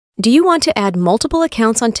Do you want to add multiple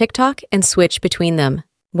accounts on TikTok and switch between them?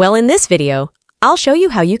 Well, in this video, I'll show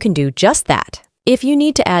you how you can do just that. If you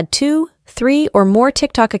need to add 2, 3, or more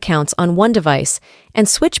TikTok accounts on one device and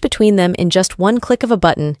switch between them in just one click of a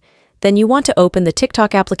button, then you want to open the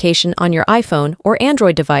TikTok application on your iPhone or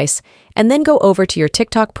Android device and then go over to your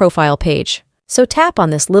TikTok profile page. So tap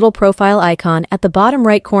on this little profile icon at the bottom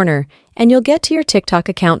right corner and you'll get to your TikTok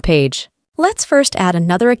account page. Let's first add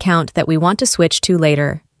another account that we want to switch to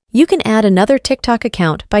later. You can add another TikTok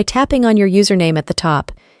account by tapping on your username at the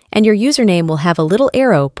top, and your username will have a little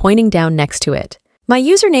arrow pointing down next to it. My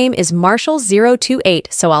username is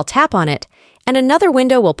Marshall028, so I'll tap on it, and another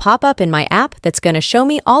window will pop up in my app that's going to show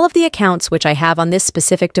me all of the accounts which I have on this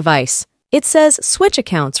specific device. It says Switch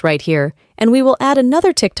Accounts right here, and we will add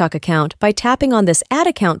another TikTok account by tapping on this Add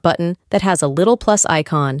Account button that has a little plus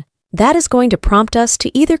icon. That is going to prompt us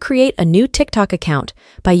to either create a new TikTok account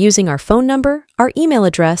by using our phone number, our email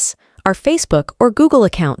address, our Facebook or Google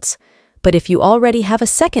accounts. But if you already have a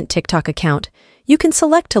second TikTok account, you can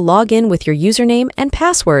select to log in with your username and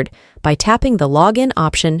password by tapping the Login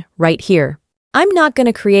option right here. I'm not going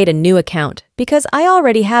to create a new account because I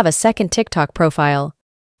already have a second TikTok profile.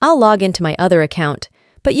 I'll log into my other account,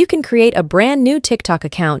 but you can create a brand new TikTok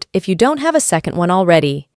account if you don't have a second one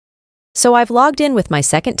already. So I've logged in with my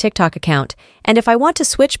second TikTok account, and if I want to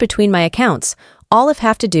switch between my accounts, all I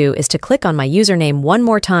have to do is to click on my username one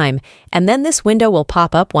more time, and then this window will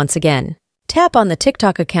pop up once again. Tap on the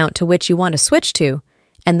TikTok account to which you want to switch to,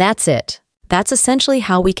 and that's it. That's essentially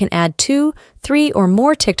how we can add 2, 3, or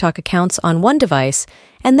more TikTok accounts on one device,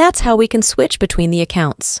 and that's how we can switch between the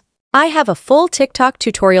accounts. I have a full TikTok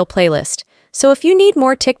tutorial playlist, so if you need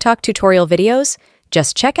more TikTok tutorial videos,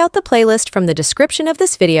 just check out the playlist from the description of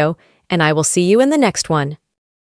this video, and I will see you in the next one.